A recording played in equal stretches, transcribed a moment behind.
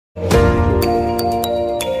Hello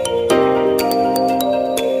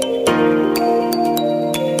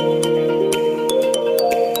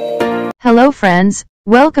friends,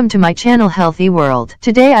 welcome to my channel Healthy World.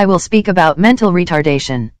 Today I will speak about mental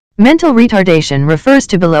retardation. Mental retardation refers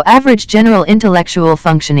to below average general intellectual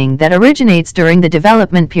functioning that originates during the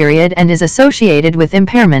development period and is associated with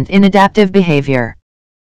impairment in adaptive behavior.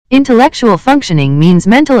 Intellectual functioning means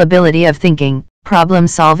mental ability of thinking, problem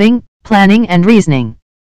solving, planning and reasoning.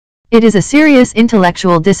 It is a serious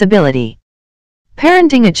intellectual disability.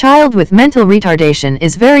 Parenting a child with mental retardation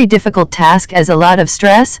is a very difficult task as a lot of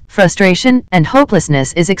stress, frustration, and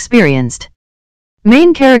hopelessness is experienced.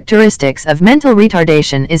 Main characteristics of mental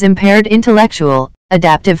retardation is impaired intellectual,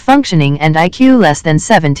 adaptive functioning and IQ less than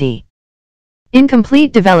 70.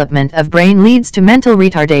 Incomplete development of brain leads to mental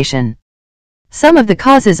retardation. Some of the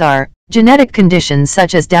causes are genetic conditions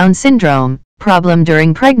such as Down syndrome, problem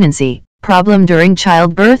during pregnancy, problem during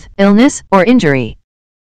childbirth, illness, or injury.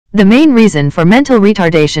 The main reason for mental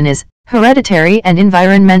retardation is hereditary and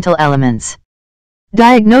environmental elements.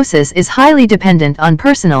 Diagnosis is highly dependent on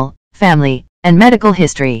personal, family, and medical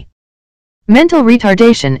history. Mental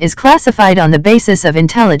retardation is classified on the basis of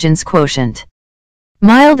intelligence quotient.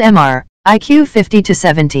 Mild MR, IQ 50 to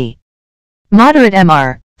 70. Moderate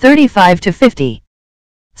MR, 35 to 50.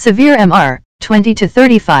 Severe MR, 20 to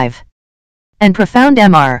 35. And profound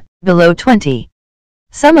MR, below 20.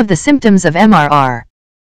 Some of the symptoms of MR are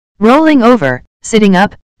rolling over, sitting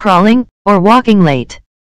up, crawling, or walking late.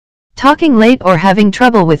 Talking late or having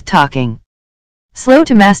trouble with talking. Slow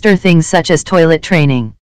to master things such as toilet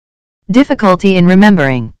training. Difficulty in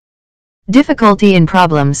remembering. Difficulty in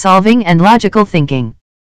problem solving and logical thinking.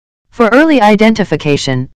 For early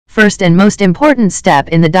identification, first and most important step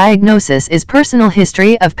in the diagnosis is personal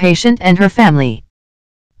history of patient and her family.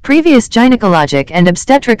 Previous gynecologic and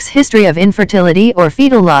obstetrics history of infertility or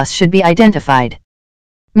fetal loss should be identified.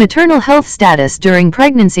 Maternal health status during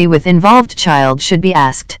pregnancy with involved child should be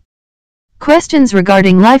asked. Questions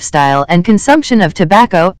regarding lifestyle and consumption of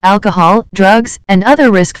tobacco, alcohol, drugs, and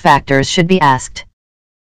other risk factors should be asked.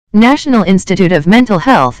 National Institute of Mental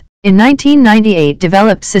Health, in 1998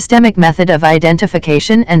 developed systemic method of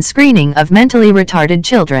identification and screening of mentally retarded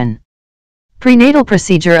children. Prenatal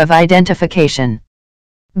procedure of identification.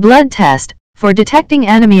 Blood test, for detecting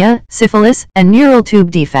anemia, syphilis, and neural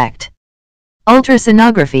tube defect.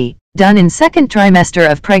 Ultrasonography, done in second trimester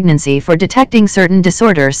of pregnancy for detecting certain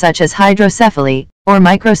disorders such as hydrocephaly, or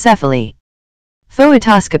microcephaly.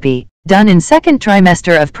 Phoetoscopy, done in second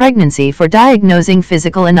trimester of pregnancy for diagnosing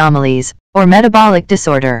physical anomalies, or metabolic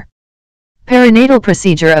disorder. Perinatal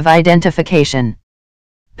procedure of identification.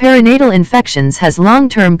 Perinatal infections has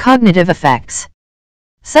long-term cognitive effects,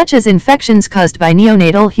 such as infections caused by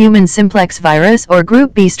neonatal human simplex virus or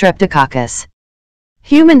group B streptococcus.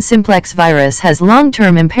 Human simplex virus has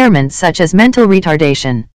long-term impairments such as mental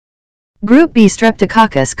retardation. Group B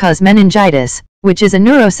streptococcus cause meningitis, which is a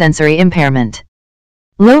neurosensory impairment.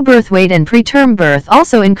 Low birth weight and preterm birth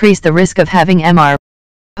also increase the risk of having MR.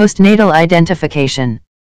 Postnatal identification.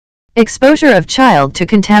 Exposure of child to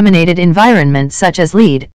contaminated environment such as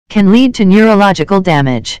lead, can lead to neurological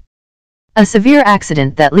damage. A severe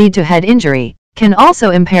accident that lead to head injury, can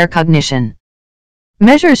also impair cognition.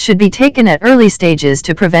 Measures should be taken at early stages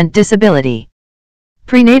to prevent disability.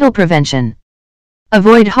 Prenatal prevention.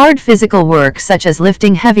 Avoid hard physical work such as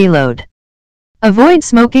lifting heavy load. Avoid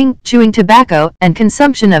smoking, chewing tobacco, and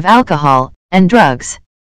consumption of alcohol and drugs.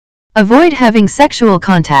 Avoid having sexual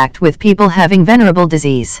contact with people having venereal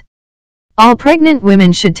disease. All pregnant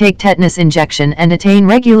women should take tetanus injection and attain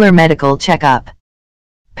regular medical checkup.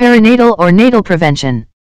 Perinatal or natal prevention.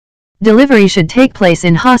 Delivery should take place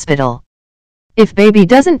in hospital. If baby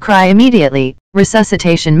doesn't cry immediately,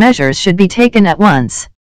 resuscitation measures should be taken at once.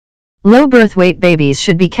 Low birth weight babies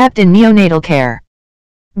should be kept in neonatal care.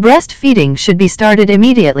 Breastfeeding should be started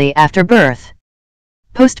immediately after birth.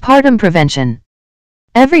 Postpartum prevention.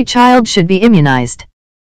 Every child should be immunized.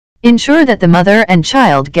 Ensure that the mother and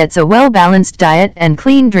child gets a well-balanced diet and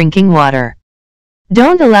clean drinking water.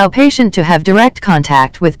 Don't allow patient to have direct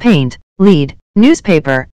contact with paint, lead,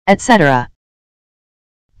 newspaper, etc.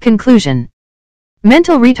 Conclusion.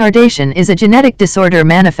 Mental retardation is a genetic disorder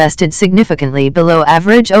manifested significantly below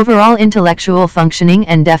average overall intellectual functioning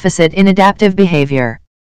and deficit in adaptive behavior.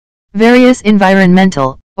 Various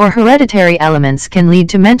environmental or hereditary elements can lead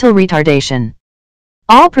to mental retardation.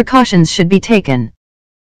 All precautions should be taken.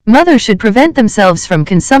 Mothers should prevent themselves from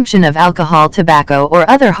consumption of alcohol, tobacco, or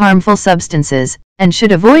other harmful substances, and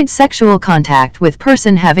should avoid sexual contact with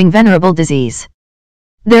person having venereal disease.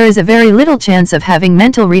 There is a very little chance of having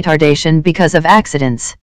mental retardation because of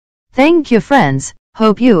accidents. Thank you friends,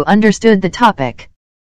 Hope you understood the topic.